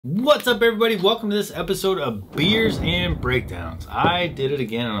What's up, everybody? Welcome to this episode of Beers and Breakdowns. I did it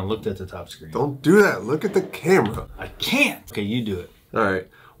again and I looked at the top screen. Don't do that. Look at the camera. I can't. Okay, you do it. All right.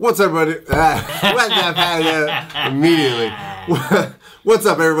 What's up, everybody? Immediately. What's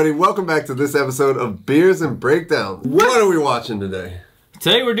up, everybody? Welcome back to this episode of Beers and Breakdowns. What are we watching today?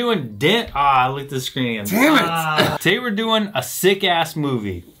 Today we're doing I looked at the screen again. Damn it! Today we're doing a sick-ass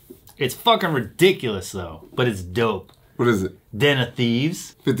movie. It's fucking ridiculous, though, but it's dope. What is it? Den of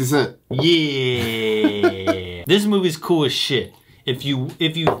Thieves. 50 Cent. Yeah. This movie's cool as shit. If you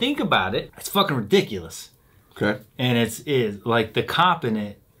think about it, it's fucking ridiculous. Okay. And it's like the cop in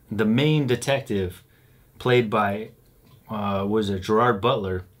it, the main detective, played by Gerard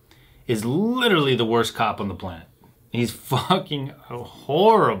Butler, is literally the worst cop on the planet. He's fucking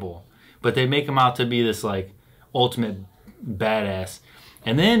horrible. But they make him out to be this like ultimate badass.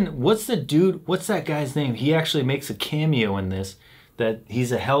 And then what's that guy's name? He actually makes a cameo in this. That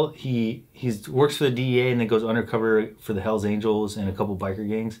he's he works for the DEA and then goes undercover for the Hells Angels and a couple biker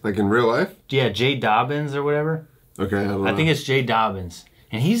gangs. Like in real life? Yeah, Jay Dobbins or whatever. Okay, I don't know. I think it's Jay Dobbins.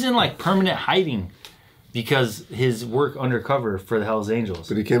 And he's in like permanent hiding because his work undercover for the Hells Angels.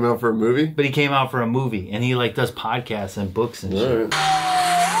 But he came out for a movie? But he came out for a movie and he like does podcasts and books and shit.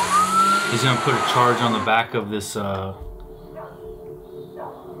 Right. He's gonna put a charge on the back of this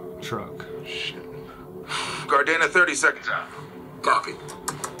truck. Shit. Gardena, 30 seconds out. Copy.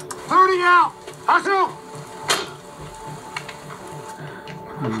 30 out! Hustle!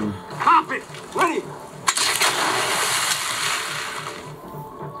 Copy! Ready!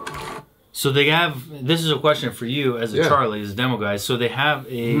 So they have, this is a question for you as a Charlie, as a demo guy. So they have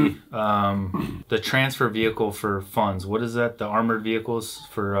a, the transfer vehicle for funds. What is that? The armored vehicles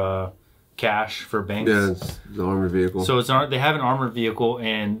for cash for banks? Yeah, it's the armored vehicle. So they have an armored vehicle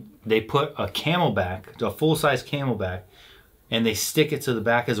and they put a camelback, a full-size camelback, and they stick it to the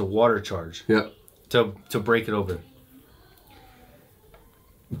back as a water charge. Yeah. To break it over.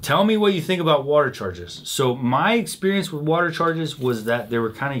 Tell me what you think about water charges. So my experience with water charges was that they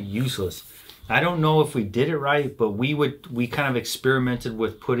were kind of useless. I don't know if we did it right, but we kind of experimented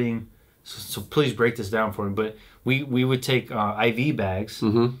with putting. So please break this down for me. But we would take IV bags,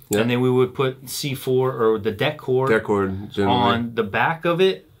 and then we would put C4 or the deck cord on the back of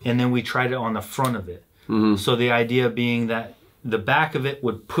it, and then we tried it on the front of it. So the idea being that the back of it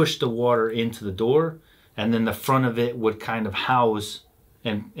would push the water into the door, and then the front of it would kind of house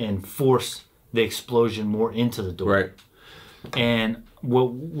and force the explosion more into the door. Right. And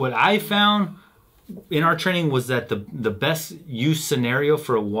what I found in our training was that the best use scenario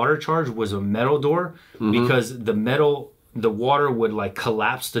for a water charge was a metal door, because the water would like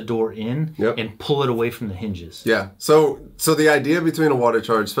collapse the door in and pull it away from the hinges. Yeah. So the idea between a water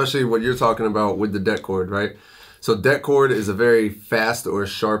charge, especially what you're talking about with the deck cord, right? So deck cord is a very fast or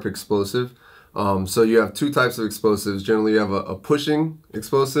sharp explosive. So you have two types of explosives. Generally, you have a pushing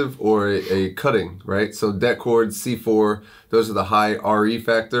explosive or a cutting, right? So deck cord, C4, those are the high RE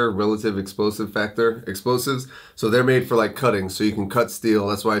factor, relative explosive factor explosives. So they're made for like cutting, so you can cut steel.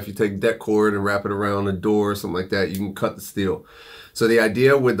 That's why if you take deck cord and wrap it around a door or something like that, you can cut the steel. So the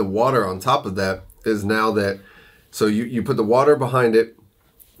idea with the water on top of that is now that, so you put the water behind it,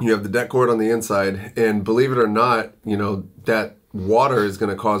 you have the deck cord on the inside, and believe it or not, you know, that water is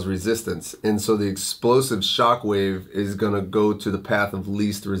going to cause resistance, and so the explosive shock wave is going to go to the path of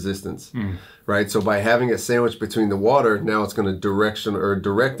least resistance, right? So by having it sandwiched between the water, now it's going to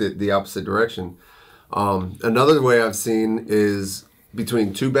direct it the opposite direction. Another way I've seen is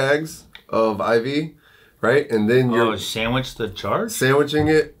between two bags of IV, right? And then you're sandwich the charge? Sandwiching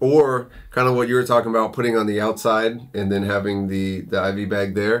it, or kind of what you were talking about, putting on the outside and then having the IV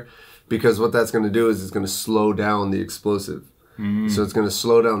bag there, because what that's going to do is it's going to slow down the explosive. So it's going to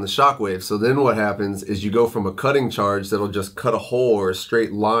slow down the shock wave. So then what happens is you go from a cutting charge that'll just cut a hole or a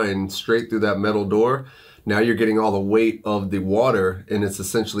straight line straight through that metal door. Now you're getting all the weight of the water, and it's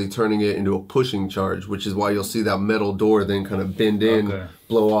essentially turning it into a pushing charge, which is why you'll see that metal door then kind of bend in,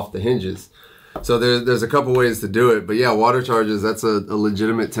 blow off the hinges. So there's a couple ways to do it. But yeah, water charges, that's a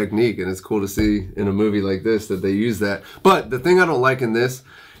legitimate technique, and it's cool to see in a movie like this that they use that. But the thing I don't like in this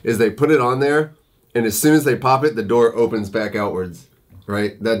is they put it on there, and as soon as they pop it, the door opens back outwards,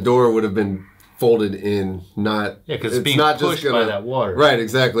 right? That door would have been folded in, not... Yeah, because it's being pushed by that water. Right,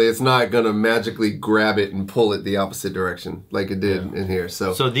 exactly. It's not going to magically grab it and pull it the opposite direction like it did in here.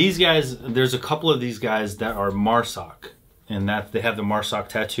 So these guys, there's a couple of these guys that are MARSOC, and that they have the MARSOC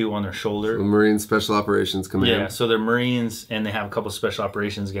tattoo on their shoulder. The Marine Special Operations Command. Yeah, so they're Marines, and they have a couple of Special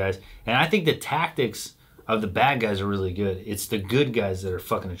Operations guys. And I think the tactics of the bad guys are really good. It's the good guys that are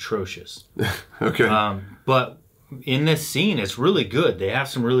fucking atrocious. Okay. But in this scene, it's really good. They have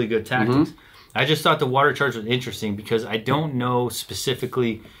some really good tactics. I just thought the water charge was interesting because I don't know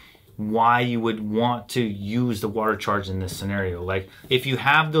specifically why you would want to use the water charge in this scenario. Like, if you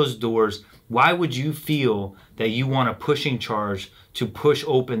have those doors, why would you feel that you want a pushing charge to push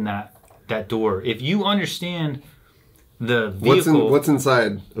open that door? If you understand the vehicle... What's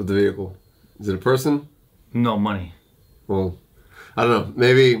inside of the vehicle? Is it a person? No, money. Well, I don't know.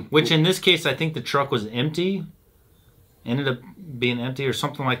 Maybe... Which in this case, I think the truck was empty. Ended up being empty or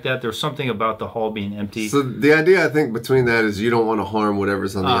something like that. There was something about the hull being empty. So the idea, I think, between that is you don't want to harm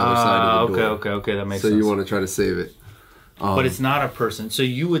whatever's on the other side of the door. Okay, that makes sense. So you want to try to save it. But it's not a person. So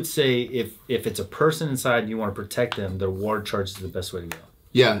you would say if it's a person inside and you want to protect them, the water charge is the best way to go.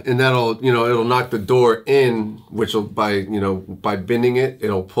 Yeah, and that'll, it'll knock the door in, which will, by bending it,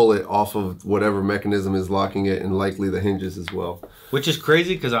 it'll pull it off of whatever mechanism is locking it, and likely the hinges as well. Which is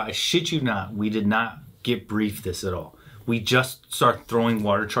crazy because I shit you not, we did not get briefed this at all. We just start throwing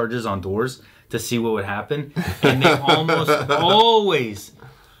water charges on doors to see what would happen, and they almost always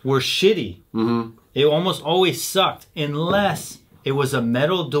were shitty. It almost always sucked unless it was a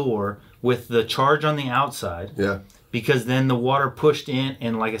metal door with the charge on the outside. Yeah. Because then the water pushed in,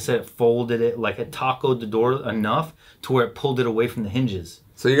 and like I said, it folded it, like it tacoed the door enough to where it pulled it away from the hinges.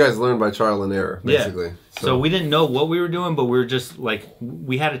 So you guys learned by trial and error, basically. Yeah. So we didn't know what we were doing, but we were just like,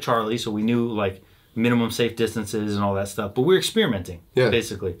 we had a Charlie, so we knew like minimum safe distances and all that stuff. But we were experimenting,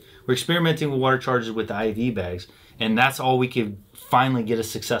 basically. We're experimenting with water charges with the IV bags, and that's all we could finally get a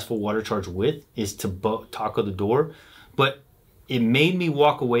successful water charge with, is to taco the door. But it made me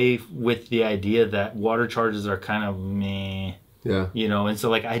walk away with the idea that water charges are kind of meh. Yeah. And so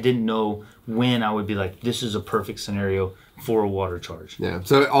like I didn't know when I would be like, this is a perfect scenario for a water charge. Yeah.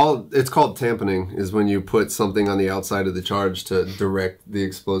 So it's called tamponing, is when you put something on the outside of the charge to direct the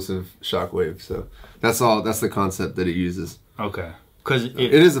explosive shockwave. So that's the concept that it uses. Okay. Because it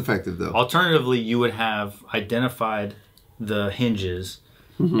is effective though. Alternatively, you would have identified the hinges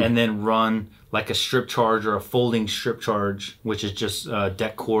and then run like a strip charge or a folding strip charge, which is just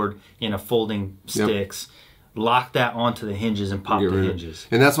deck cord in a folding sticks. Lock that onto the hinges and pop the hinges.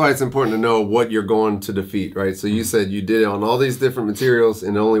 And that's why it's important to know what you're going to defeat, right? So you said you did it on all these different materials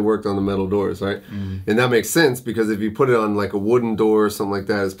and it only worked on the metal doors, right? And that makes sense because if you put it on like a wooden door or something like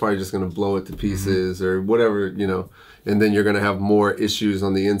that, it's probably just going to blow it to pieces or whatever, and then you're going to have more issues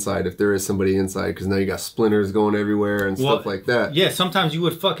on the inside if there is somebody inside, because now you got splinters going everywhere and stuff like that. Yeah, sometimes you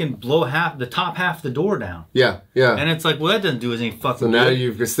would fucking blow the top half of the door down. Yeah. And it's like, well, that doesn't do us any fucking So now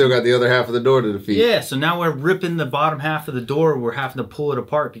you've still got the other half of the door to defeat. Yeah, so now we're ripping the bottom half of the door. We're having to pull it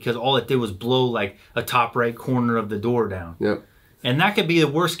apart because all it did was blow like a top right corner of the door down. Yep. And that could be the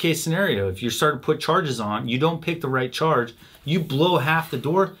worst case scenario. If you're starting to put charges on, you don't pick the right charge, you blow half the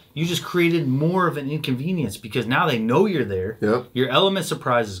door, you just created more of an inconvenience because now they know you're there. Yep. Your element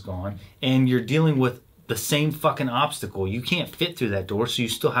surprise is gone, and you're dealing with the same fucking obstacle. You can't fit through that door, so you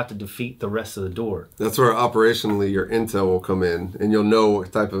still have to defeat the rest of the door. That's where operationally your intel will come in, and you'll know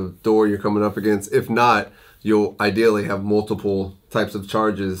what type of door you're coming up against. If not, you'll ideally have multiple types of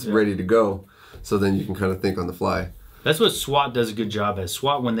charges ready to go, so then you can kind of think on the fly. That's what SWAT does a good job at.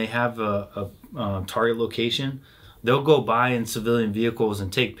 SWAT, when they have a target location, they'll go by in civilian vehicles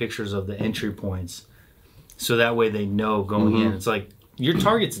and take pictures of the entry points, so that way they know going in. It's like, your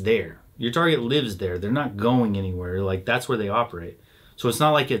target's there. Your target lives there. They're not going anywhere. Like, that's where they operate. So it's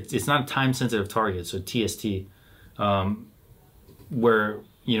not like it's not a time-sensitive target. So TST, where,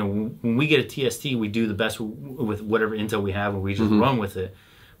 when we get a TST, we do the best with whatever intel we have, and we just run with it.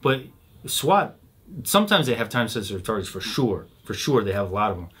 But SWAT, sometimes they have time-sensitive targets for sure. For sure, they have a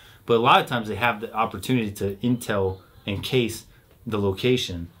lot of them. But a lot of times they have the opportunity to intel and case the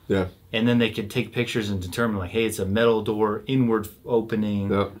location. Yeah. And then they can take pictures and determine, like, hey, it's a metal door, inward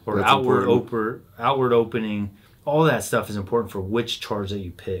opening, or outward opening. All that stuff is important for which charge that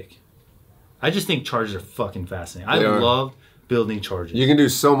you pick. I just think charges are fucking fascinating. I love building charges. You can do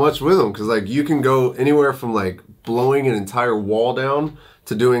so much with them because, like, you can go anywhere from, like, blowing an entire wall down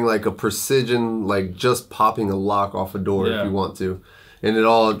to doing, like, a precision, like, just popping a lock off a door if you want to. And it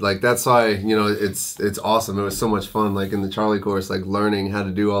all, like, that's why, it's awesome. It was so much fun, like, in the Charlie course, like, learning how to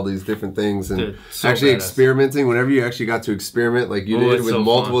do all these different things and actually experimenting. Whenever you actually got to experiment, like you did with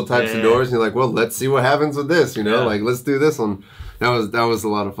multiple types of doors, and you're like, well, let's see what happens with this, like, let's do this one. That was a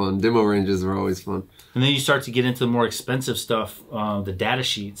lot of fun. Demo ranges are always fun. And then you start to get into the more expensive stuff, the data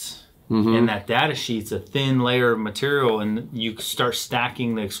sheets. And that data sheet's a thin layer of material, and you start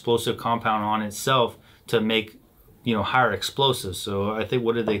stacking the explosive compound on itself to make higher explosives. So I think,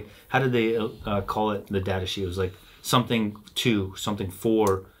 how did they call it, the data sheet? It was like something 2, something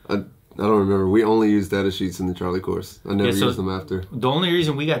 4. I I don't remember. We only used data sheets in the Charlie course. I never used them after. The only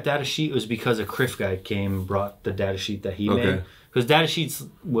reason we got data sheet was because a CRIF guy came and brought the data sheet that he made. Because data sheets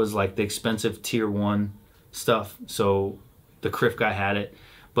was like the expensive tier 1 stuff. So the CRIF guy had it.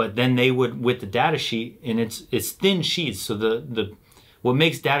 But then they would, with the data sheet, and it's thin sheets. So what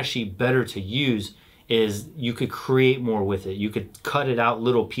makes data sheet better to use is you could create more with it. You could cut it out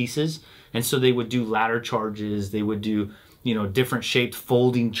little pieces. And so they would do ladder charges. They would do, you know, different shaped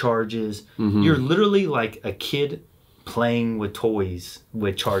folding charges. You're literally like a kid playing with toys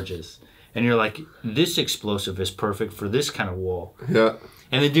with charges. And you're like, this explosive is perfect for this kind of wall. Yeah.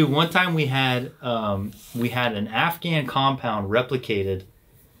 And then, dude, one time we had an Afghan compound replicated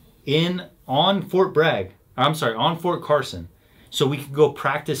on Fort Bragg. I'm sorry, on Fort Carson. So we could go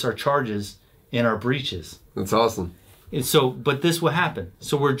practice our charges in our breaches. That's awesome. And so, but this what happened.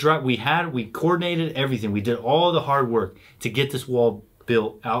 So we coordinated everything. We did all the hard work to get this wall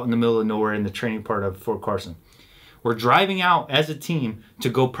built out in the middle of nowhere in the training part of Fort Carson. We're driving out as a team to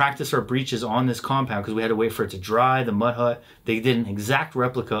go practice our breaches on this compound because we had to wait for it to dry, the mud hut. They did an exact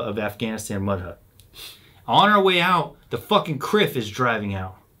replica of Afghanistan mud hut. On our way out, the fucking CRIF is driving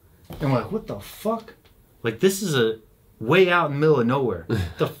out. And we're like, what the fuck? Like, this is a way out in the middle of nowhere.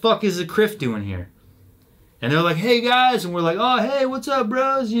 The fuck is the CRIF doing here? And they're like, hey guys, and we're like, oh hey, what's up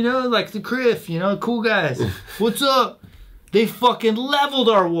bros? You know, like the CRIF, you know, cool guys. What's up? They fucking leveled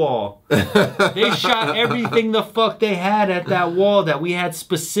our wall. They shot everything the fuck they had at that wall that we had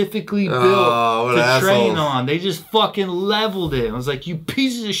specifically built to train on. They just fucking leveled it. I was like, you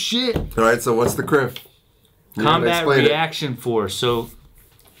pieces of shit. Alright, so what's the CRIF? Combat Reaction Force. So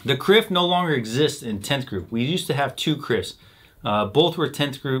the CRIF no longer exists in 10th group. We used to have 2 CRIFs. Both were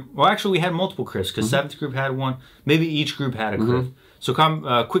 10th group. Well, actually, we had multiple CRIFs because 7th group had one. Maybe each group had a CRIF. So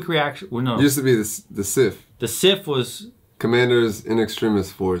quick reaction. Well, no. It used to be the CIF. The CIF was Commanders in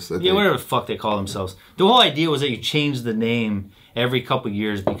Extremis Force, I think. Yeah, whatever the fuck they call themselves. The whole idea was that you change the name every couple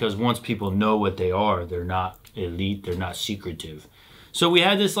years because once people know what they are, they're not elite, they're not secretive. So we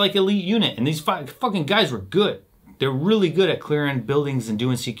had this like elite unit, and these fucking guys were good. They're really good at clearing buildings and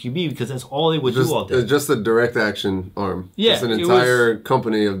doing CQB because that's all they would do all day. Just a direct action arm. Yeah, just an entire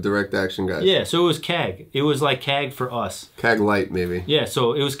company of direct action guys. Yeah, so it was CAG. It was like CAG for us. CAG Light, maybe. Yeah,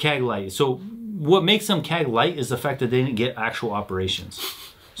 so it was CAG Light. So what makes them CAG Light is the fact that they didn't get actual operations.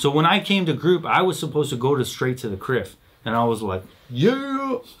 So when I came to group, I was supposed to go straight to the CRIF. And I was like,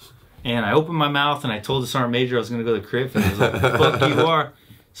 yeah. And I opened my mouth and I told the Sergeant Major I was going to go to the CRIF. And he was like, fuck you are.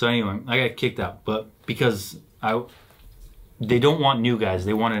 So anyway, I got kicked out. But because they don't want new guys.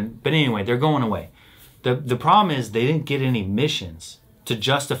 They wanted, but anyway, they're going away. The problem is they didn't get any missions to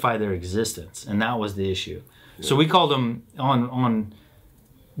justify their existence. And that was the issue. Yeah. So we called them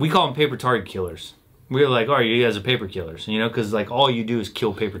we call them paper target killers. We were like, all right, you guys are paper killers, you know, because like all you do is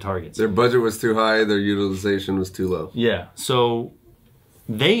kill paper targets. Their budget was too high, their utilization was too low. Yeah, so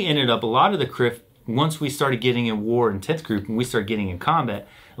they ended up, a lot of the CRIF, once we started getting in war in 10th group and we started getting in combat,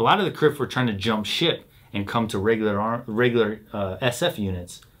 a lot of the CRIF were trying to jump ship and come to regular SF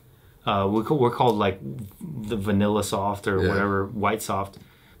units. We're called like the vanilla soft or whatever, white soft,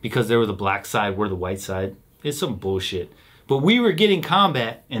 because they were the black side, we're the white side. It's some bullshit. But we were getting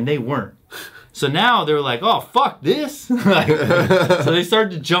combat and they weren't. So now they're like, oh, fuck this. So they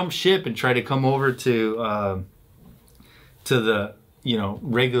started to jump ship and try to come over to the, you know,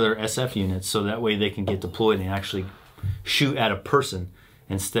 regular SF units so that way they can get deployed and actually shoot at a person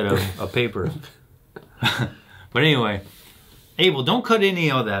instead of a paper. But anyway, Abel, don't cut any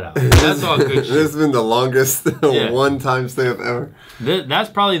of that out. That's all good shit. This has been the longest one-time stamp ever. That's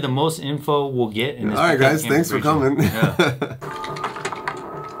probably the most info we'll get in this. All right, guys, thanks for coming. Yeah.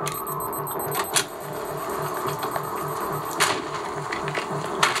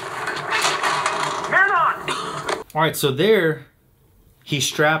 All right, so there, he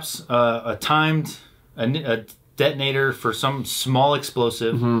straps a timed a detonator for some small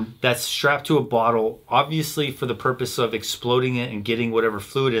explosive that's strapped to a bottle, obviously for the purpose of exploding it and getting whatever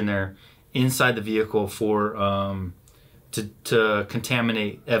fluid in there inside the vehicle for to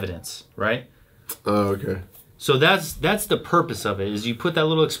contaminate evidence, right? Oh, okay. So that's the purpose of it. Is you put that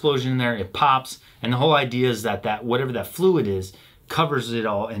little explosion in there, it pops, and the whole idea is that whatever that fluid is covers it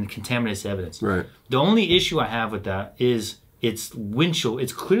all and contaminates the evidence. Right. The only issue I have with that is it's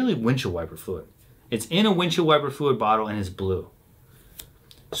clearly windshield wiper fluid. It's in a windshield wiper fluid bottle and it's blue.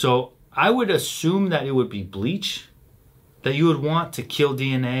 So I would assume that it would be bleach that you would want to kill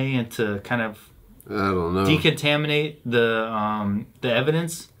DNA and to kind of I don't know, decontaminate the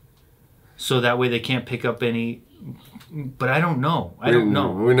evidence so that way they can't pick up any. But I don't know. I don't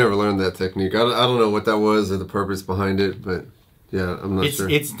know. We never learned that technique. I don't know what that was or the purpose behind it, but Yeah, I'm not sure.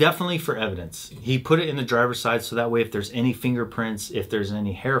 It's definitely for evidence. He put it in the driver's side so that way if there's any fingerprints, if there's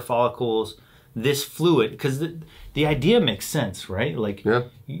any hair follicles, this fluid, because the idea makes sense, right? Like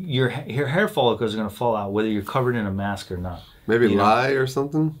your hair follicles are going to fall out whether you're covered in a mask or not. Maybe lye or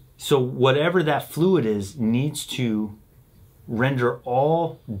something? So whatever that fluid is needs to render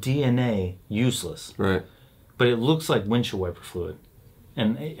all DNA useless. Right. But it looks like windshield wiper fluid.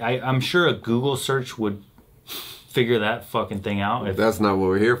 And I'm sure a Google search would figure that fucking thing out. That's not what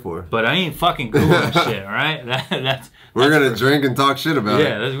we're here for. But I ain't fucking Googling shit, all right? We're going to drink and talk shit about it.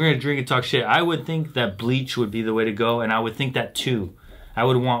 Yeah, we're going to drink and talk shit. I would think that bleach would be the way to go, and I would think that 2. I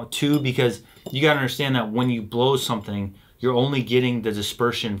would want 2 because you got to understand that when you blow something, you're only getting the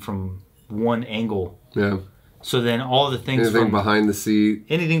dispersion from one angle. Yeah. So then all the things anything behind the seat.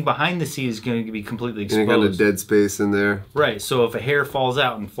 Anything behind the seat is going to be completely exposed. Any kind of dead space in there. Right. So if a hair falls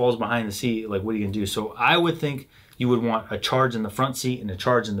out and falls behind the seat, like what are you going to do? So I would think you would want a charge in the front seat and a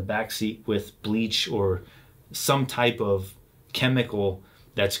charge in the back seat with bleach or some type of chemical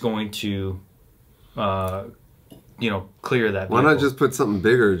that's going to, clear that vehicle. Why not just put something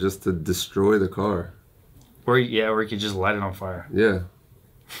bigger just to destroy the car? Or you could just light it on fire. Yeah.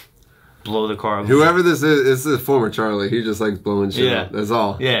 Blow the car up. Whoever this is a former Charlie. He just likes blowing shit up. That's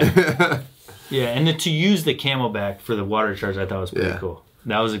all. Yeah. Yeah, and then to use the Camelback for the water charge, I thought was pretty cool.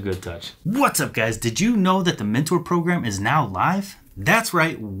 That was a good touch. What's up, guys? Did you know that the Mentor program is now live? That's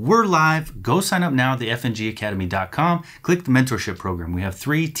right, we're live. Go sign up now at the FNGacademy.com. Click the Mentorship program. We have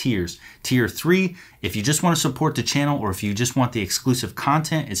 3 tiers. Tier 3, if you just want to support the channel or if you just want the exclusive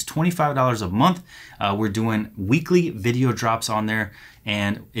content, it's $25 a month. We're doing weekly video drops on there,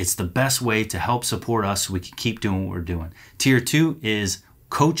 and it's the best way to help support us so we can keep doing what we're doing. Tier 2 is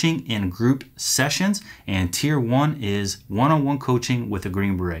coaching in group sessions, and tier 1 is one-on-one coaching with a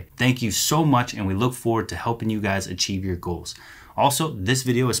Green Beret. Thank you so much, and we look forward to helping you guys achieve your goals. Also, this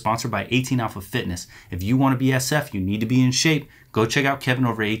video is sponsored by 18 Alpha Fitness. If you want to be SF, you need to be in shape, go check out Kevin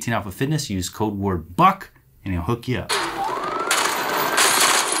over at 18 Alpha Fitness. Use code word BUCK and he'll hook you up.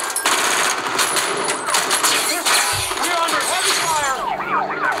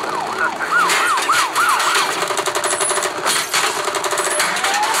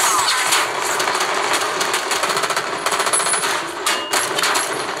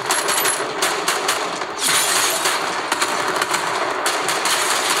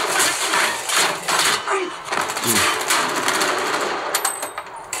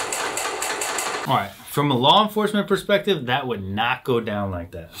 All right, from a law enforcement perspective, that would not go down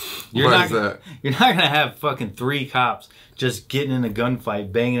like that. You're not gonna have fucking 3 cops just getting in a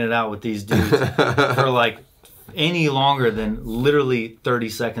gunfight, banging it out with these dudes for like any longer than literally 30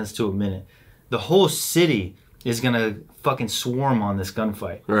 seconds to a minute. The whole city is gonna fucking swarm on this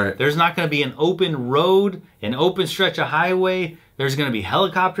gunfight. Right. There's not gonna be an open road, an open stretch of highway. There's gonna be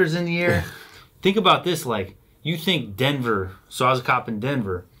helicopters in the air. Think about this, like, you think Denver, so I was a cop in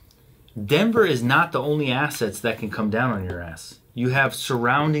Denver. Denver is not the only assets that can come down on your ass. You have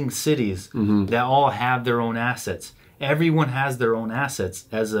surrounding cities that all have their own assets. Everyone has their own assets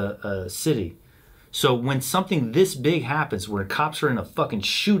as a city. So when something this big happens, where cops are in a fucking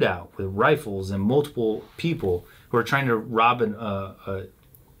shootout with rifles and multiple people who are trying to rob an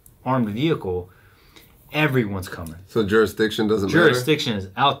armed vehicle, everyone's coming. So jurisdiction doesn't matter? Jurisdiction is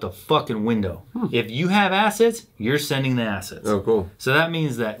out the fucking window. If you have assets, you're sending the assets. Oh, cool. So that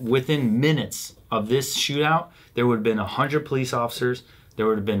means that within minutes of this shootout, there would have been 100 police officers. There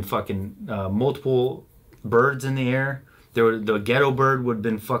would have been fucking multiple birds in the air. The ghetto bird would have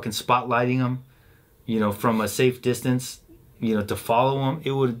been fucking spotlighting them, from a safe distance, to follow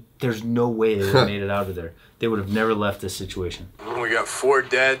them. There's no way they would have made it out of there. They would have never left this situation. We got 4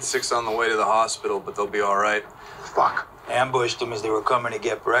 dead, 6 on the way to the hospital, but they'll be all right. Fuck. Ambushed them as they were coming to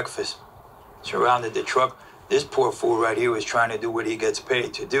get breakfast. Surrounded the truck. This poor fool right here was trying to do what he gets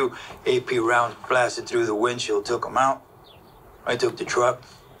paid to do. AP rounds blasted through the windshield, took him out. I took the truck.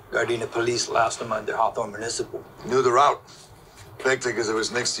 Gardena police lost him under Hawthorne Municipal. Knew the route. Picked it because it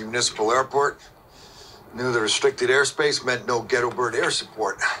was next to Municipal Airport. Knew the restricted airspace meant no ghetto bird air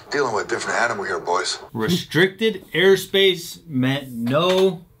support. Dealing with a different animal here, boys. Restricted airspace meant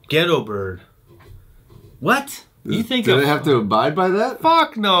no ghetto bird. What? You think do they have to abide by that?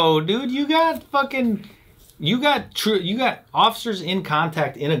 Fuck no, dude. You got officers in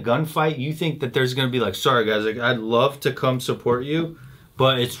contact in a gunfight. You think that there's gonna be like, sorry guys, like, I'd love to come support you,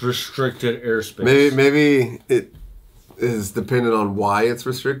 but it's restricted airspace. Maybe it is dependent on why it's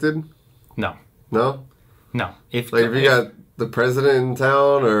restricted. No. No. No. If you got the president in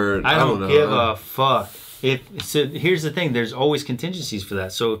town, or I don't know. Give a fuck. So here's the thing: there's always contingencies for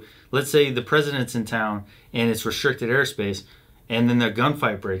that. So let's say the president's in town and it's restricted airspace, and then their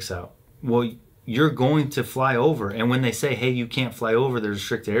gunfight breaks out. Well, you're going to fly over, and when they say, hey, you can't fly over, there's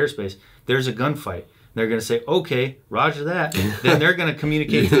restricted airspace, there's a gunfight. They're going to say, okay, roger that. Then they're going to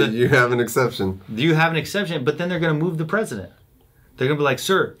communicate to the... You have an exception. You have an exception, but then they're going to move the president. They're going to be like,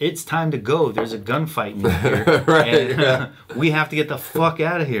 sir, it's time to go. There's a gunfight in here. Right, and, yeah. we have to get the fuck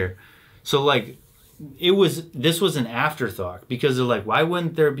out of here. So, like, this was an afterthought, because they're like, why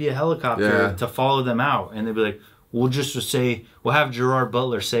wouldn't there be a helicopter to follow them out? And they'd be like, we'll have Gerard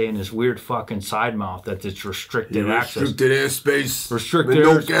Butler say in his weird fucking side mouth that it's restricted access. Restricted airspace. Restricted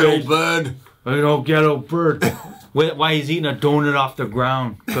no airspace. Ghetto bird. I don't ghetto bird. Why he's eating a donut off the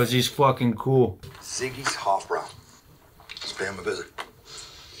ground? Because he's fucking cool. Ziggy's Hofbrau. Let's pay him a visit.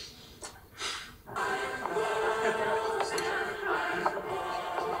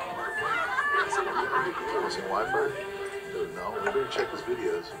 Using Wi-Fi? No, we better check his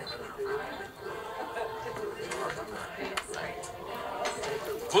videos.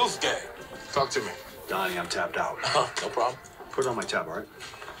 Wolfgang, Talk to me. Donnie, I'm tapped out. No problem. Put it on my tab, all right?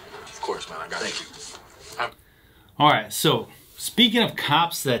 Of course, man. I got Thank you. All right, so speaking of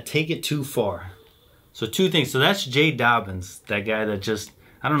cops that take it too far. So two things. So that's Jay Dobbins, that guy that just...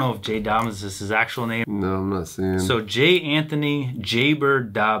 I don't know if Jay Dobbins is his actual name. No, I'm not seeing. So J. Anthony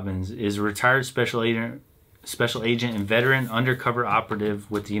Jaybird Dobbins is a retired special agent and veteran undercover operative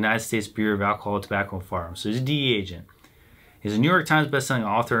with the United States Bureau of Alcohol, Tobacco, and Firearms. So he's a DEA agent. He's a New York Times bestselling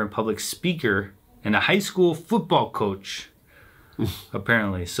author and public speaker and a high school football coach,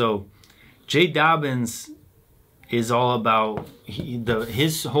 apparently. So Jay Dobbins is all about...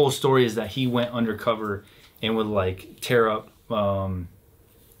 his whole story is that he went undercover and would, like, tear up...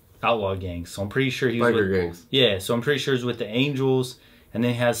 outlaw gangs. So I'm pretty sure he was Biker gangs. Yeah, so I'm pretty sure he's with the Angels, and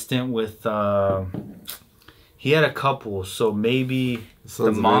then he had a stint with he had a couple, so maybe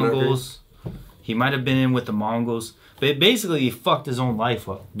the Mongols. He might have been in with the Mongols. But basically he fucked his own life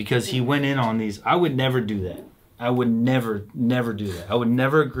up because he went in on these. I would never do that. I would never do that. I would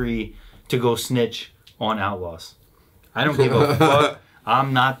never agree to go snitch on outlaws. I don't give a fuck.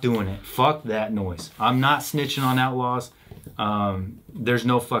 I'm not doing it. Fuck that noise. I'm not snitching on outlaws. There's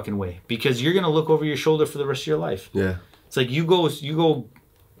no fucking way, because you're gonna look over your shoulder for the rest of your life. Yeah, it's like you go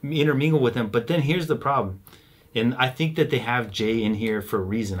intermingle with them, but then here's the problem, and I think that they have Jay in here for a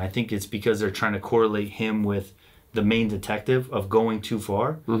reason. I think it's because they're trying to correlate him with the main detective of going too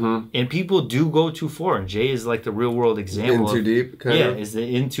far, and people do go too far, and Jay is like the real world example. In too deep, kind of. Is the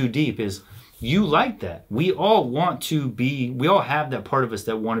in too deep is. You like that. We all want to be, we all have that part of us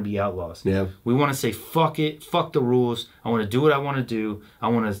that want to be outlaws. Yeah. We want to say, fuck it, fuck the rules. I want to do what I want to do. I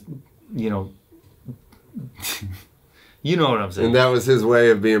want to, you know, you know what I'm saying. And that was his way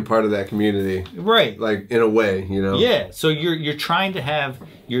of being part of that community. Right. Like, in a way, you know? Yeah. So you're trying to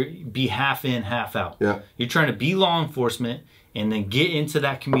be half in, half out. Yeah. You're trying to be law enforcement and then get into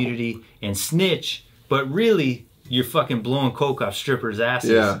that community and snitch, but really... You're fucking blowing coke off strippers' asses.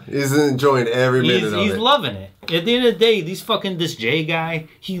 Yeah, he's enjoying every minute of it. He's loving it. At the end of the day, this Jay guy,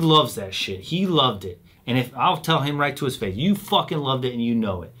 he loves that shit. He loved it. And if I'll tell him right to his face, you fucking loved it and you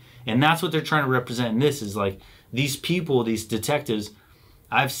know it. And that's what they're trying to represent in this, is like these people, these detectives.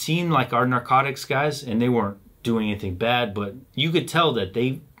 I've seen like our narcotics guys, and they weren't doing anything bad, but you could tell that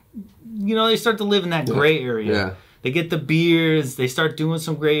they, you know, they start to live in that gray area. Yeah. They get the beards, they start doing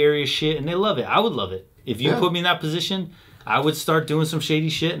some gray area shit, and they love it. I would love it. If you put me in that position, I would start doing some shady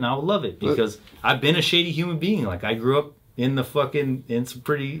shit, and I would love it, because I've been a shady human being. Like, I grew up in some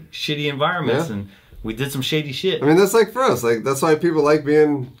pretty shitty environments, and we did some shady shit. I mean, that's like for us. Like, that's why people like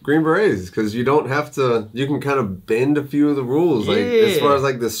being Green Berets, because you don't have to, you can kind of bend a few of the rules. Like, as far as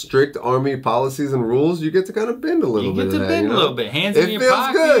like the strict Army policies and rules, you get to kind of bend a little bit. You get to bend a little bit. Hands in your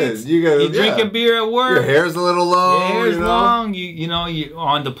pockets. It feels good. You're drinking beer at work. Your hair's a little long. Your hair's long. You know, you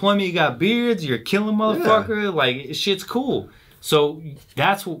on deployment, you got beards. You're killing motherfucker. Yeah. Like, shit's cool. So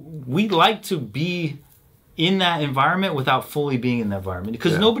that's what we like, to be in that environment without fully being in that environment,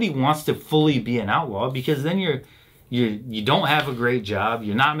 because nobody wants to fully be an outlaw, because then you don't have a great job,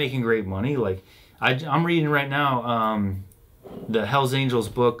 you're not making great money. Like I'm reading right now the Hell's Angels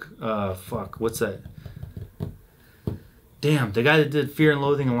book, what's that, damn, the guy that did Fear and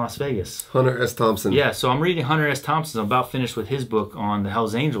Loathing in Las Vegas, Hunter S. Thompson. Yeah, so I'm reading Hunter S. Thompson. I'm about finished with his book on the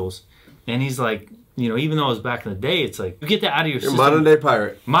Hell's Angels, and he's like, you know, even though it was back in the day, it's like you get that out of your system. Modern day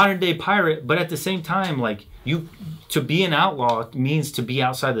pirate. Modern day pirate, but at the same time, like, to be an outlaw means to be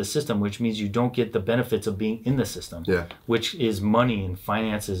outside the system, which means you don't get the benefits of being in the system. Yeah. Which is money and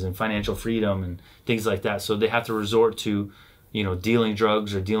finances and financial freedom and things like that. So they have to resort to, you know, dealing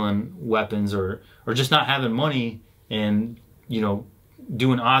drugs or dealing weapons or just not having money and, you know,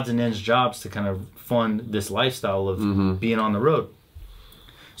 doing odds and ends jobs to kind of fund this lifestyle of being on the road.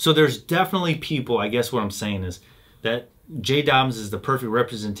 So there's definitely people, I guess what I'm saying is that J Dobbins is the perfect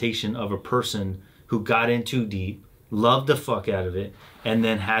representation of a person who got in too deep, loved the fuck out of it, and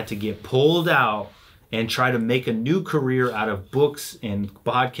then had to get pulled out and try to make a new career out of books and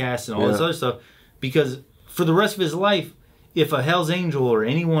podcasts and all this other stuff. Because for the rest of his life, if a Hell's Angel or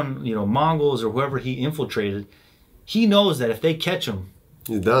anyone, you know, Mongols or whoever he infiltrated, he knows that if they catch him,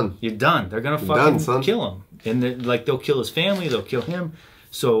 you're done. You're done. They're gonna fucking kill him, and like they'll kill his family, they'll kill him.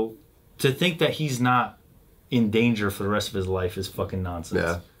 So to think that he's not in danger for the rest of his life is fucking nonsense.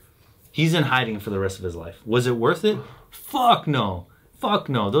 Yeah. He's in hiding for the rest of his life. Was it worth it? Fuck no. Fuck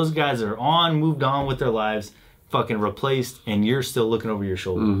no. Those guys are moved on with their lives, fucking replaced, and you're still looking over your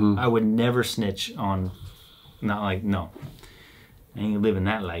shoulder. I would never snitch on, not like, no. I ain't living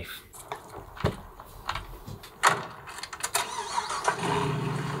that life.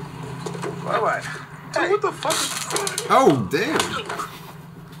 Bye-bye. Dude, what the fuck? Oh, damn.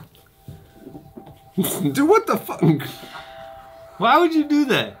 Dude, what the fuck? Why would you do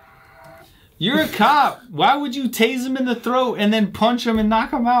that? You're a cop. Why would you tase him in the throat and then punch him and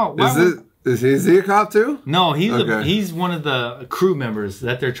knock him out? Is he a cop too? No, he's one of the crew members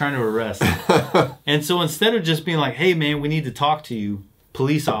that they're trying to arrest. And so instead of just being like, "Hey man, we need to talk to you,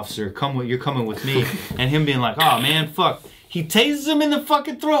 police officer, you're coming with me," and him being like, "Oh man, fuck," he tases him in the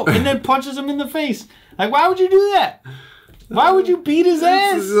fucking throat and then punches him in the face. Like, why would you do that? Why would you beat his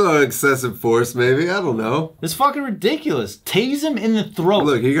ass? It's a little excessive force, maybe. I don't know. It's fucking ridiculous. Tase him in the throat.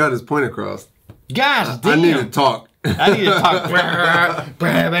 Look, he got his point across. Gosh damn. I need to talk. I need to talk.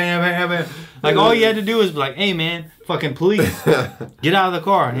 Like, all you had to do was be like, "Hey, man, fucking police, get out of the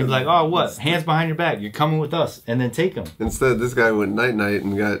car." And he'd be like, "Oh, what? Hands behind your back. You're coming with us." And then take him. Instead, this guy went night-night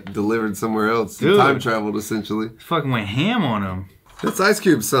and got delivered somewhere else. Dude. Time traveled, essentially. Fucking went ham on him. That's Ice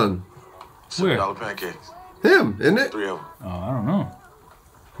Cube's son. Where? $7 pancakes. Him, isn't it? 3 of them. Oh, I don't know.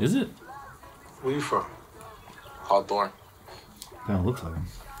 Is it? Where you from? Hawthorne. Kind of looks like him.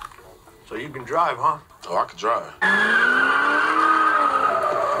 So you can drive, huh? Oh, I can drive.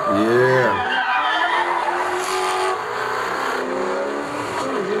 Yeah.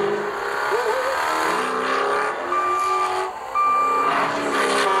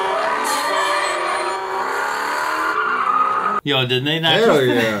 Yo, did they not? Hell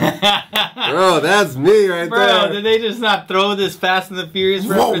yeah. Bro, that's me right Bro, there. did they just not throw this Fast and the Furious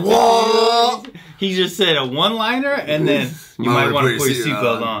reference? Whoa. He just said a one-liner, and then you might want to put your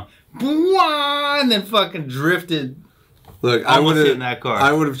seatbelt on. And then fucking drifted. Look, I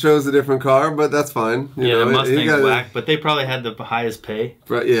would have chose a different car, but that's fine. You know, the Mustang's whack, but they probably had the highest pay.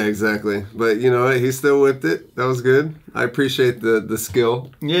 Right, yeah, exactly. But you know what? He still whipped it. That was good. I appreciate the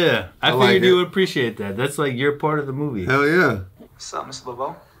skill. Yeah, I figured you would appreciate that. That's like your part of the movie. Hell yeah. What's up, Mr.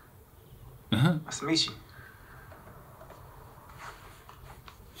 LeBeau? Nice to meet you.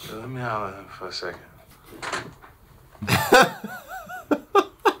 Yo, let me holler at him for a second.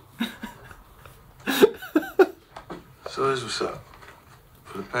 So here's what's up.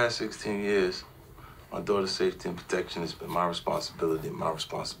 For the past 16 years, my daughter's safety and protection has been my responsibility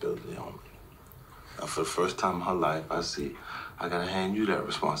only. Now, for the first time in her life, I gotta hand you that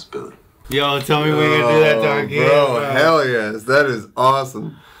responsibility. Yo, tell me when you're gonna do that, dog. Bro, hell yes. That is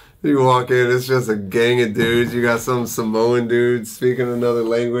awesome. You walk in, it's just a gang of dudes. You got some Samoan dudes speaking another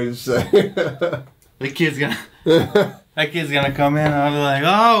language. The kid's gonna, that kid's gonna come in and I'll be like,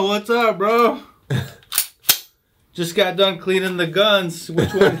 "Oh, what's up, bro? Just got done cleaning the guns.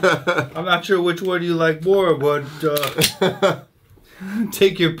 Which one? I'm not sure which one you like more, but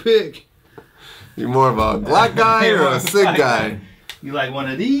take your pick." You more of a black guy or a sick guy? You like one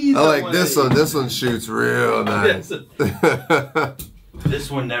of these? I like this one. This one shoots real nice.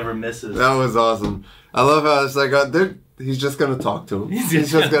 This one never misses. That was awesome. I love how it's like, he's just going to talk to him.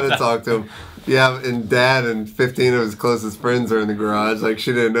 He's just going to talk to him. Yeah, and Dad and 15 of his closest friends are in the garage. Like,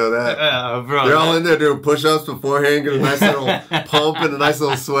 she didn't know that. Bro, they're all in there doing push-ups beforehand, getting a nice little pump and a nice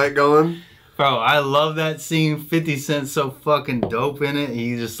little sweat going. Bro, I love that scene. 50 Cent's so fucking dope in it.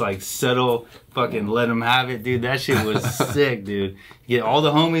 He just like fucking let him have it, dude. That shit was sick, dude. You get all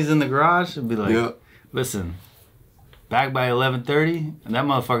the homies in the garage and be like, listen, back by 11:30, and that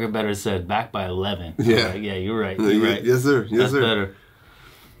motherfucker better said back by 11. Yeah, like, yeah, you're right. You're right. Yes, sir. Yes, That's sir. better.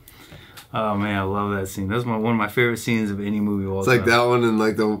 Oh man, I love that scene. That's one of my favorite scenes of any movie of all It's time. like that one in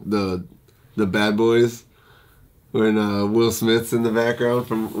like the Bad Boys. When Will Smith's in the background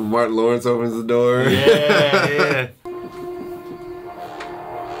from Martin Lawrence opens the door. Yeah, yeah.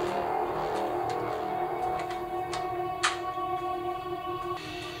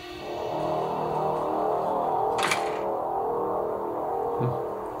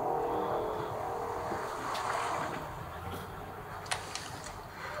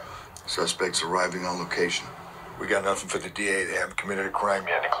 Suspects arriving on location. We got nothing for the DA. They haven't committed a crime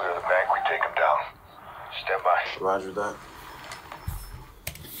yet. To clear the bank, we take them down. Stand by. Roger that.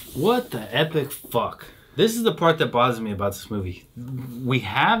 What the epic fuck? This is the part that bothers me about this movie. We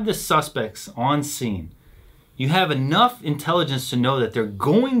have the suspects on scene. You have enough intelligence to know that they're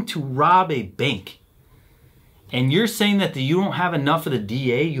going to rob a bank. And you're saying that you don't have enough of the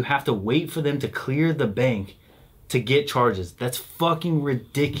DA, you have to wait for them to clear the bank to get charges. That's fucking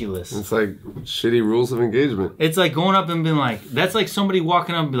ridiculous. It's like shitty rules of engagement. It's like going up and being like, that's like somebody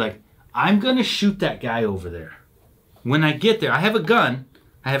walking up and be like, I'm gonna shoot that guy over there. When I get there, I have a gun.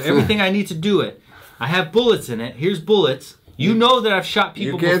 I have everything I need to do it. I have bullets in it. Here's bullets. You know that I've shot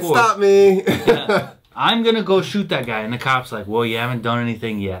people before. You can't stop me. I'm gonna go shoot that guy. And the cop's like, well, you haven't done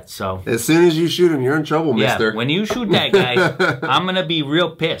anything yet, so. As soon as you shoot him, you're in trouble, mister. Yeah, when you shoot that guy, I'm gonna be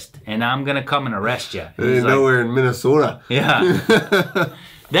real pissed. And I'm gonna come and arrest you. It ain't nowhere in Minnesota. Yeah.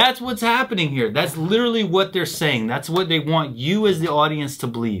 That's what's happening here. That's literally what they're saying. That's what they want you as the audience to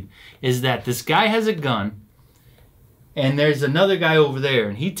believe. Is that this guy has a gun. And there's another guy over there.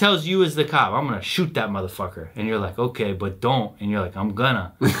 And he tells you as the cop, I'm gonna shoot that motherfucker. And you're like, okay, but don't. And you're like, I'm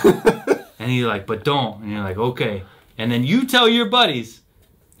gonna. And you're like, but don't. And you're like, okay. And then you tell your buddies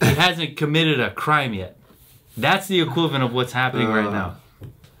he hasn't committed a crime yet. That's the equivalent of what's happening right now.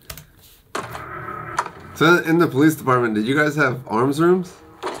 So in the police department, did you guys have arms rooms?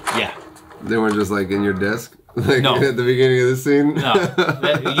 Yeah. They weren't just like in your desk? Like No. at the beginning of the scene?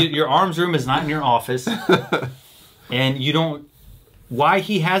 No. Your arms room is not in your office. And you don't... Why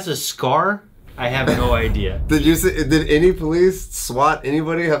he has a scar, I have no idea. Did any police, SWAT,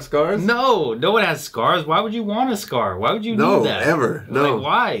 anybody have scars? No, no one has scars. Why would you want a scar? Why would you need that? No, ever. No. Like,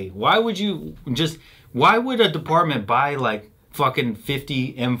 why? Why would you just... Why would a department buy, like, fucking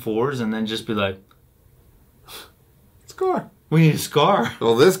 50 M4s and then just be like... Scar. We need a scar.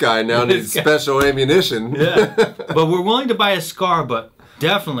 Well, this guy now needs special ammunition. Yeah. But we're willing to buy a scar, but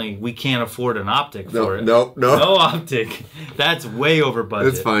definitely we can't afford an optic for it. No. No optic. That's way over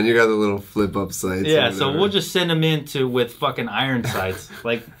budget. It's fine. You got the little flip-up sights. Yeah, so we'll just send them in with fucking iron sights.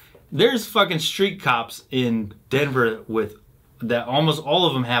 Like, there's fucking street cops in Denver with that almost all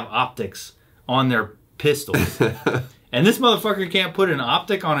of them have optics on their pistols. And this motherfucker can't put an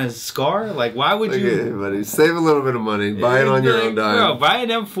optic on his scar? Like, why would you... Okay, buddy. Save a little bit of money. Buy it on your own dime. Bro, buy an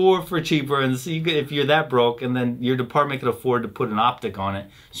M4 for cheaper, and see if you're that broke, and then your department could afford to put an optic on it,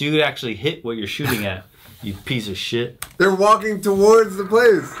 so you could actually hit what you're shooting at, you piece of shit. They're walking towards the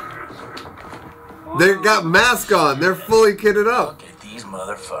place. They got masks on. They're fully kitted up. Look at these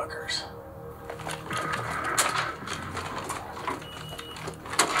motherfuckers.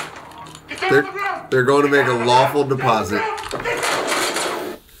 They're going to make a lawful deposit.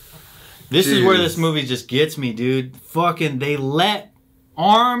 This is where this movie just gets me, dude. Fucking, they let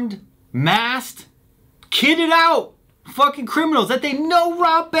armed, masked, kitted out fucking criminals that they know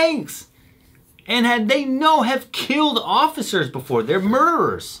rob banks and have killed officers before. They're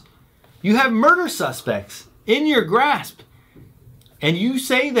murderers. You have murder suspects in your grasp. And you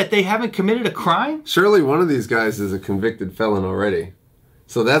say that they haven't committed a crime? Surely one of these guys is a convicted felon already.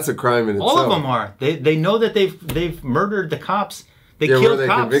 So that's a crime in itself. All of them are. They know that they've murdered the cops. They killed were they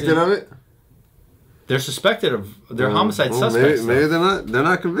cops. Convicted of it? They're suspected of. They're homicide suspects. Maybe they're not. They're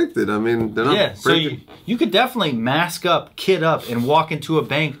not convicted. I mean, they're not. Yeah. So you could definitely mask up, kit up, and walk into a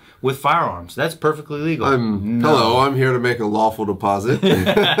bank with firearms. That's perfectly legal. Hello, I'm here to make a lawful deposit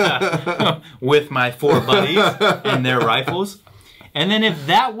with my 4 buddies and their rifles. And then if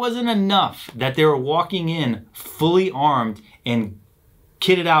that wasn't enough, that they were walking in fully armed and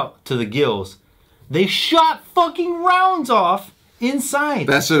kitted out to the gills, they shot fucking rounds off inside.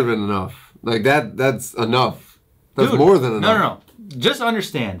 That should have been enough. Like that's enough. That's more than enough. No. Just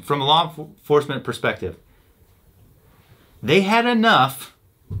understand, from a law enforcement perspective, they had enough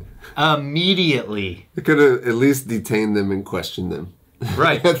immediately. They could have at least detained them and questioned them.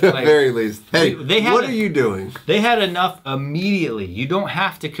 Right. At the very least. Hey, what are you doing? They had enough immediately. You don't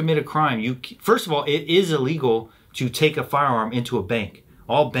have to commit a crime. First of all, it is illegal to take a firearm into a bank.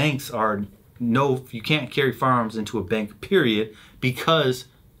 All banks are you can't carry firearms into a bank, period, because,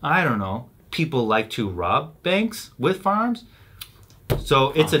 I don't know, people like to rob banks with firearms.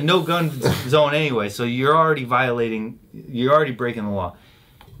 So it's a no-gun zone anyway, so you're already breaking the law.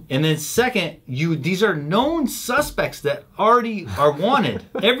 And then second, these are known suspects that already are wanted.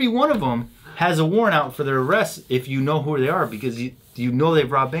 Every one of them has a warrant out for their arrest if you know who they are, because you know they've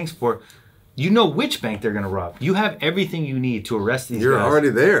robbed banks before. You know which bank they're going to rob. You have everything you need to arrest these guys. You're already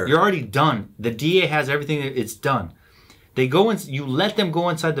there. You're already done. The DA has everything. It's done. They go in. You let them go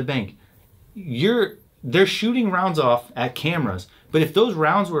inside the bank. they're shooting rounds off at cameras. But if those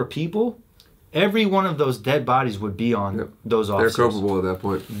rounds were people, every one of those dead bodies would be on those officers. They're culpable at that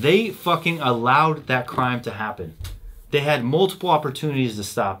point. They fucking allowed that crime to happen. They had multiple opportunities to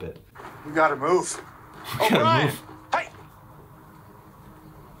stop it. We gotta move. Oh, Brian! Hey!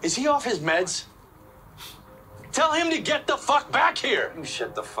 Is he off his meds? Tell him to get the fuck back here! You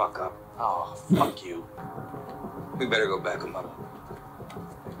shut the fuck up. Oh, fuck you. We better go back him up.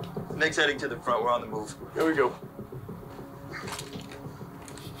 Nick's heading to the front. We're on the move. Here we go.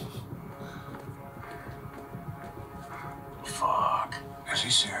 Fuck. Is he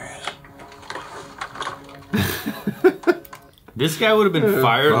serious? This guy would have been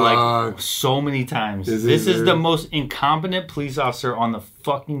fired like so many times. This is the most incompetent police officer on the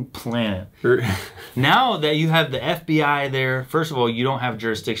fucking planet. Now that you have the FBI there, first of all, you don't have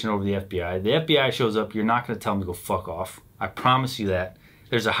jurisdiction over the FBI. The FBI shows up, you're not going to tell them to go fuck off. I promise you that.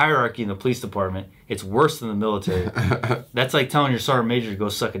 There's a hierarchy in the police department. It's worse than the military. That's like telling your sergeant major to go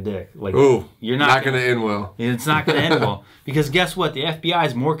suck a dick. Like, ooh, you're not going to end well. It's not going to end well. Because guess what? The FBI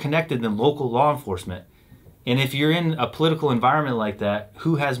is more connected than local law enforcement. And if you're in a political environment like that,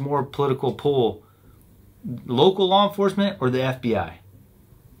 who has more political pull? Local law enforcement or the FBI?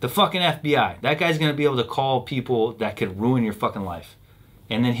 The fucking FBI. That guy's going to be able to call people that could ruin your fucking life.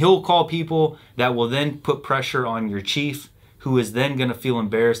 And then he'll call people that will then put pressure on your chief, who is then going to feel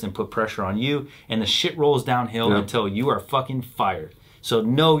embarrassed and put pressure on you. And the shit rolls downhill until you are fucking fired. So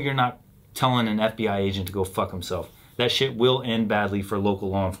no, you're not telling an FBI agent to go fuck himself. That shit will end badly for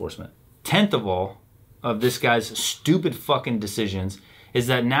local law enforcement. 10th of all, of this guy's stupid fucking decisions is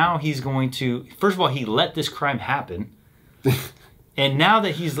that now he's going to, first of all, he let this crime happen. And now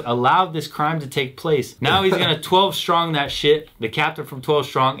that he's allowed this crime to take place, now he's going to 12 strong that shit, the captain from 12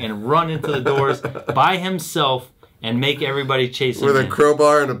 strong, and run into the doors by himself and make everybody chase him with a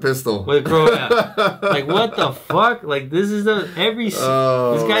crowbar and a pistol. With a crowbar. Like, what the fuck? Like, this is this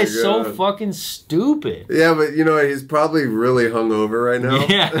guy's so fucking stupid. Yeah, but you know what? He's probably really hungover right now.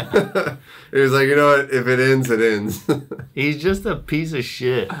 Yeah. He's like, you know what? If it ends, it ends. He's just a piece of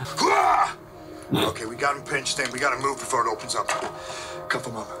shit. Okay, we got him pinched in. We gotta move before it opens up. Cuff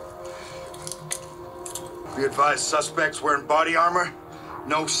him up. Be advised, suspects wearing body armor.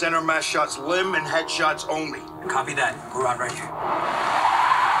 No center mass shots, limb and head shots only. Copy that. We're on right here.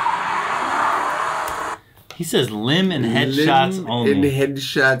 He says limb and headshots only. And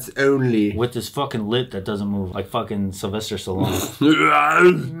headshots only. With this fucking lip that doesn't move. Like fucking Sylvester Stallone.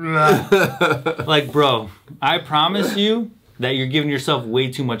 Like, bro, I promise you that you're giving yourself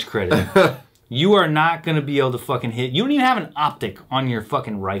way too much credit. You are not going to be able to fucking hit. You don't even have an optic on your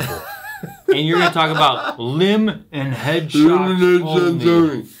fucking rifle. And you're going to talk about limb and headshots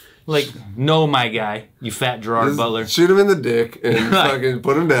only. Like, no, my guy, you fat Gerard Butler. Shoot him in the dick and fucking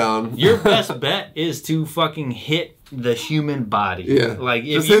put him down. Your best bet is to fucking hit the human body. Yeah, like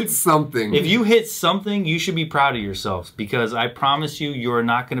if just hit something. If you hit something, you should be proud of yourselves, because I promise you are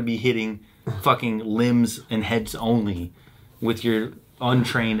not going to be hitting fucking limbs and heads only with your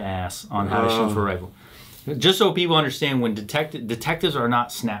untrained ass on how to shoot for a rifle. Just so people understand, when detectives are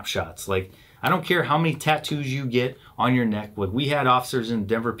not snapshots. Like, I don't care how many tattoos you get on your neck. Like, we had officers in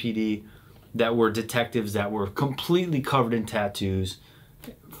Denver PD that were detectives that were completely covered in tattoos.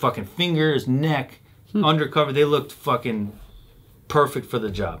 Fucking fingers, neck, undercover. They looked fucking perfect for the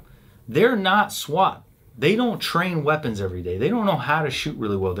job. They're not SWAT. They don't train weapons every day. They don't know how to shoot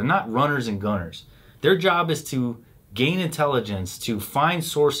really well. They're not runners and gunners. Their job is to gain intelligence, to find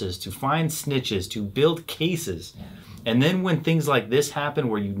sources, to find snitches, to build cases. And then when things like this happen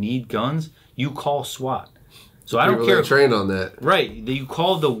where you need guns, you call SWAT. So I don't care. Train on that. Right. You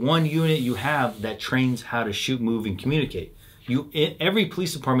call the one unit you have that trains how to shoot, move, and communicate. Every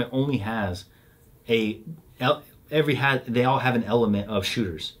police department only has they all have an element of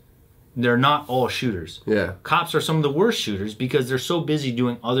shooters. They're not all shooters. Yeah. Cops are some of the worst shooters because they're so busy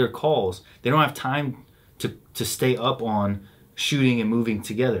doing other calls. They don't have time to stay up on shooting and moving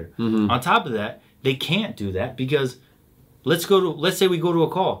together. On top of that, they can't do that because let's say we go to a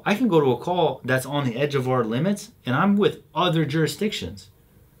call. I can go to a call that's on the edge of our limits, and I'm with other jurisdictions.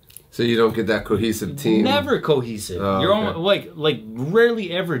 So you don't get that cohesive team. Never cohesive. Oh, You're okay. like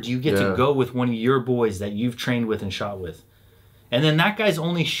rarely ever do you get to go with one of your boys that you've trained with and shot with. And then that guy's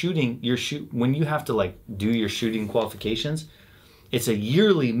only shooting when you have to like do your shooting qualifications. It's a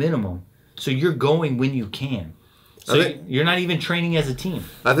yearly minimum. So you're going when you can. So you're not even training as a team.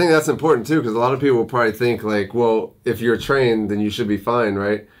 I think that's important too, because a lot of people will probably think like, well, if you're trained, then you should be fine,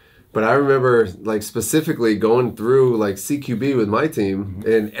 right? But I remember like specifically going through like CQB with my team,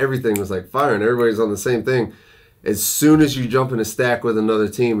 and everything was like fire, and everybody's on the same thing. as soon as you jump in a stack with another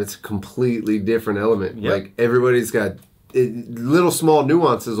team, it's a completely different element. Yep. Like everybody's got little small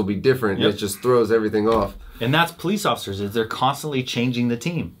nuances will be different. Yep. It just throws everything off. And that's police officers, is they're constantly changing the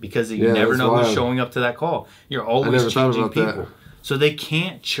team because you Yeah, never that's know wild. who's showing up to that call. You're always never thought changing about people. that. So they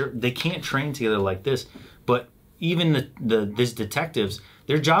can't train together like this. But even these detectives,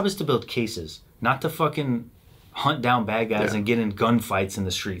 their job is to build cases, not to fucking hunt down bad guys and get in gunfights in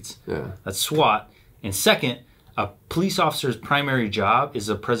the streets. Yeah. That's SWAT. And second, a police officer's primary job is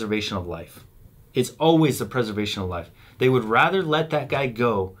the preservation of life. It's always the preservation of life. They would rather let that guy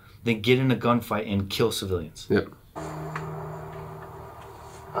go than get in a gunfight and kill civilians. Yep.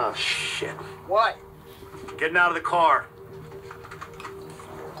 Oh, shit. What? Getting out of the car.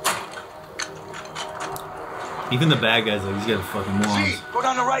 Even the bad guys, like, these guys are fucking morons. See, go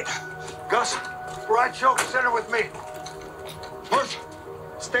down the right. Gus, right choke, center with me. Push.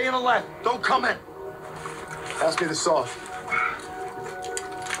 Stay in the left. Don't come in. Pass me the sauce.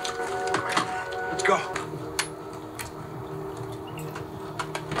 Let's go.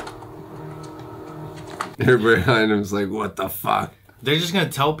 Everybody behind him's like, what the fuck? They're just gonna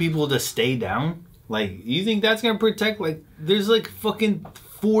tell people to stay down? Like, you think that's gonna protect, like, there's like fucking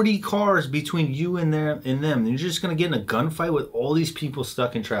 40 cars between you and them. You're just gonna get in a gunfight with all these people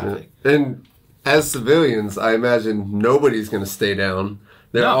stuck in traffic. And as civilians, I imagine nobody's going to stay down.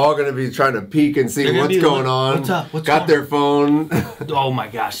 They're all going to be trying to peek and see what's going on. What's up? What's Got their phone. Oh my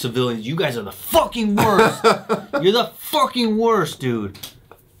gosh, civilians, you guys are the fucking worst. You're the fucking worst, dude.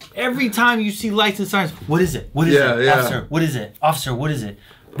 Every time you see lights and signs, what is it? What is it? Yeah. Officer, what is it? Officer, what is it?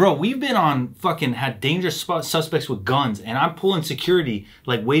 Bro, we've been on fucking had dangerous suspects with guns, and I'm pulling security,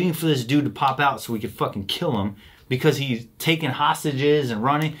 like waiting for this dude to pop out so we could fucking kill him because he's taking hostages and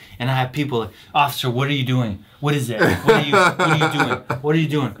running. And I have people like, officer, what are you doing? What is it? What are you doing? What are you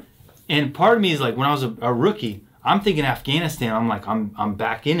doing? And part of me is like, when I was a rookie, I'm thinking Afghanistan. I'm like, I'm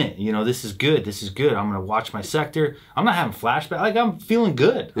back in it. You know, this is good. This is good. I'm gonna watch my sector. I'm not having flashbacks. Like, I'm feeling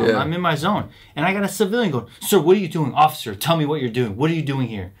good. Yeah. I'm in my zone. And I got a civilian going, sir, what are you doing? Officer, tell me what you're doing. What are you doing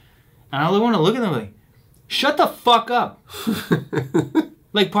here? And I want to look at them like, shut the fuck up.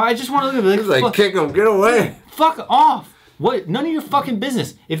 Like, I just want to look at them He's like, kick him, get away. Fuck off. What? None of your fucking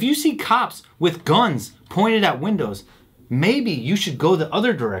business. If you see cops with guns pointed at windows, maybe you should go the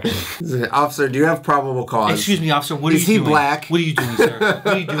other direction. Officer, do you have probable cause? Excuse me, officer, what are you Is doing? he black? What are you doing, sir? What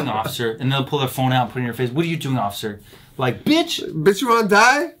are you doing, officer? And they'll pull their phone out and put it in your face. What are you doing, officer? Like, bitch. Bitch, you wanna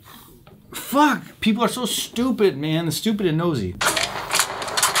die? Fuck. People are so stupid, man. Stupid and nosy.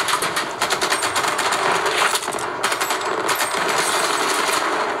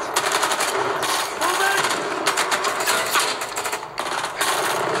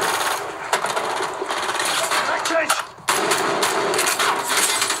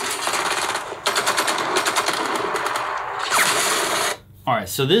 Alright,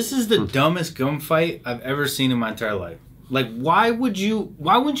 so this is the dumbest gunfight I've ever seen in my entire life. Like, why wouldn't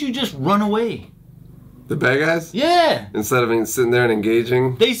you just run away? The bad guys? Yeah. Instead of sitting there and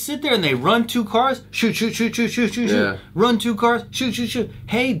engaging? They sit there and they run 2 cars, shoot, shoot, shoot, shoot, shoot, shoot, Yeah. shoot. Run 2 cars, shoot, shoot, shoot.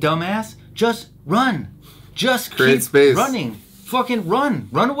 Hey, dumbass, just run. Just Create keep space. running. Fucking run.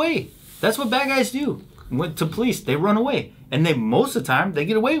 Run away. That's what bad guys do. Went to police, they run away. And they, most of the time, they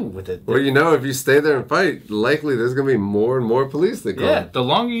get away with it. Well, you know, if you stay there and fight, likely there's going to be more and more police that come. Yeah, the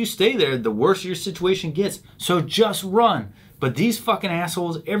longer you stay there, the worse your situation gets. So just run. But these fucking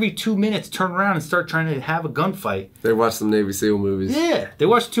assholes, every 2 minutes, turn around and start trying to have a gunfight. They watch some Navy SEAL movies. Yeah, they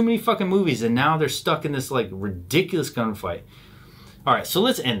watch too many fucking movies, and now they're stuck in this, like, ridiculous gunfight. All right, so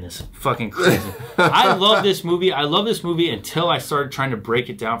let's end this. Fucking crazy. I love this movie. I love this movie until I started trying to break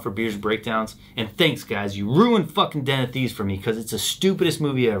it down for Beers Breakdowns. And thanks, guys. You ruined fucking Den of Thieves for me because it's the stupidest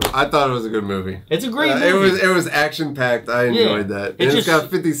movie ever. I thought it was a good movie. It's a great movie. It was action-packed. I enjoyed that. And it's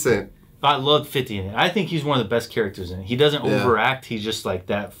got 50 Cent. I loved 50 in it. I think he's one of the best characters in it. He doesn't overact. He's just like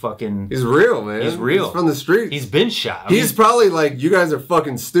that fucking... He's real, man. He's real. He's from the streets. He's been shot. He's probably like, you guys are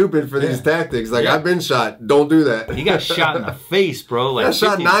fucking stupid for these tactics. Like, I've been shot. Don't do that. He got shot in the face, bro. Like, got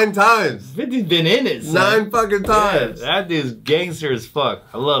shot 9 times. 50's been in it, son. 9 fucking times. Yeah, that dude's gangster as fuck.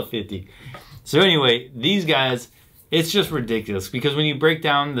 I love 50. So anyway, these guys... It's just ridiculous because when you break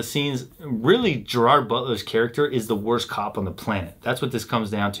down the scenes, really Gerard Butler's character is the worst cop on the planet. That's what this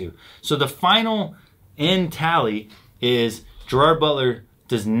comes down to. So the final end tally is Gerard Butler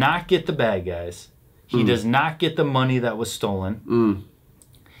does not get the bad guys. He does not get the money that was stolen.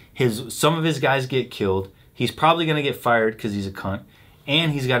 Some of his guys get killed. He's probably going to get fired because he's a cunt.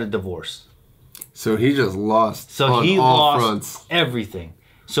 And he's got a divorce. So he just lost So on he all lost fronts. everything.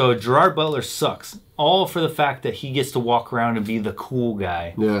 So Gerard Butler sucks all for the fact that he gets to walk around and be the cool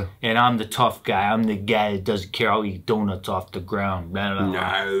guy. Yeah. And I'm the tough guy. I'm the guy that doesn't care. I'll eat donuts off the ground. Blah, blah,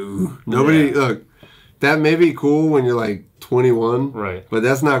 blah. No. Nobody, look, that may be cool when you're like 21. Right. But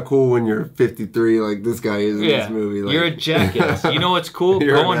that's not cool when you're 53 like this guy is in this movie. Like, you're a jackass. You know what's cool?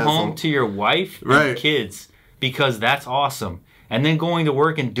 Going home to your wife and kids, because that's awesome. And then going to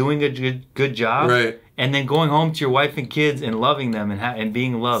work and doing a good job. Right. And then going home to your wife and kids and loving them and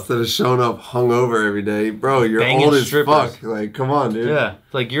being loved. Instead of showing up hungover every day. Bro, you're Banging old as strippers. fuck. Like, come on, dude. Yeah.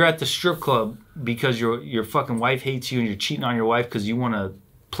 Like, you're at the strip club because your fucking wife hates you and you're cheating on your wife because you want to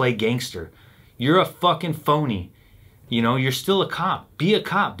play gangster. You're a fucking phony. You know, you're still a cop. Be a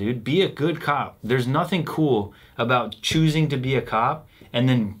cop, dude. Be a good cop. There's nothing cool about choosing to be a cop and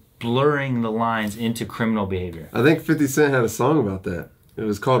then blurring the lines into criminal behavior. I think 50 Cent had a song about that. It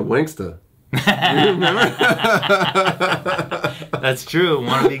was called Wanksta. You remember? That's true.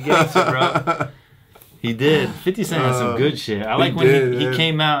 Want to be gangster, bro. He did. 50 Cent had some good shit. I like when he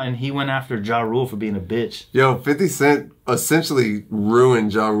came out and he went after Ja Rule for being a bitch. Yo, 50 Cent essentially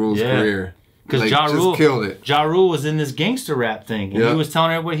ruined Ja Rule's career. Because like, Ja Rule killed it. Ja Rule was in this gangster rap thing, and he was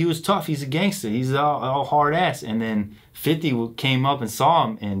telling everybody he was tough. He's a gangster. He's all hard ass. And then 50 came up and saw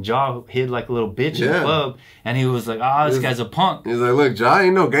him, and Ja hid like a little bitch in the club, and he was like, "Ah, this guy's a punk." He's like, "Look, Ja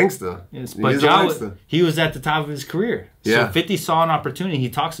ain't no gangster." But Ja, he was at the top of his career. So 50 saw an opportunity. He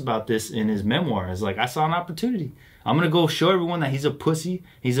talks about this in his memoir. It's like, I saw an opportunity. I'm gonna go show everyone that he's a pussy,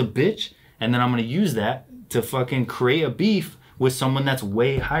 he's a bitch, and then I'm gonna use that to fucking create a beef with someone that's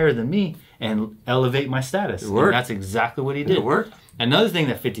way higher than me and elevate my status. And that's exactly what he did. It worked. Another thing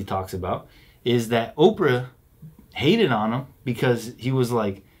that 50 talks about is that Oprah hated on him because he was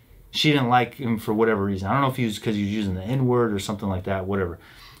like, she didn't like him for whatever reason. I don't know if he was because he was using the N-word or something like that, whatever.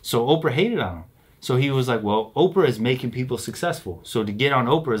 So Oprah hated on him. So he was like, well, Oprah is making people successful. So to get on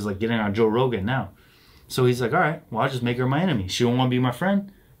Oprah is like getting on Joe Rogan now. So he's like, all right, well, I'll just make her my enemy. She don't want to be my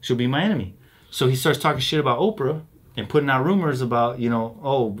friend. She'll be my enemy. So he starts talking shit about Oprah and putting out rumors about, you know,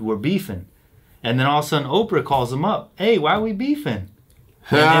 oh, we're beefing. And then all of a sudden Oprah calls him up. Hey, why are we beefing?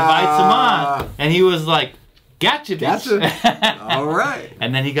 And invites him on. And he was like, gotcha, bitch. Gotcha. All right.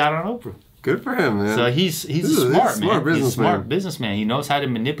 And then he got on Oprah. Good for him, man. So he's smart, man. He's a smart businessman. He knows how to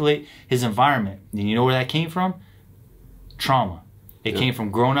manipulate his environment. And you know where that came from? Trauma. It came from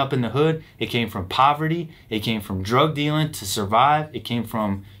growing up in the hood. It came from poverty. It came from drug dealing to survive. It came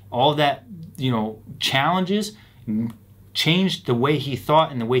from all that, you know, challenges. Changed the way he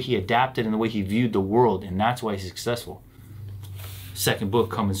thought and the way he adapted and the way he viewed the world. And that's why he's successful. Second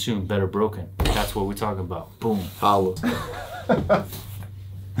book coming soon, Better Broken. That's what we're talking about. Boom. Holla.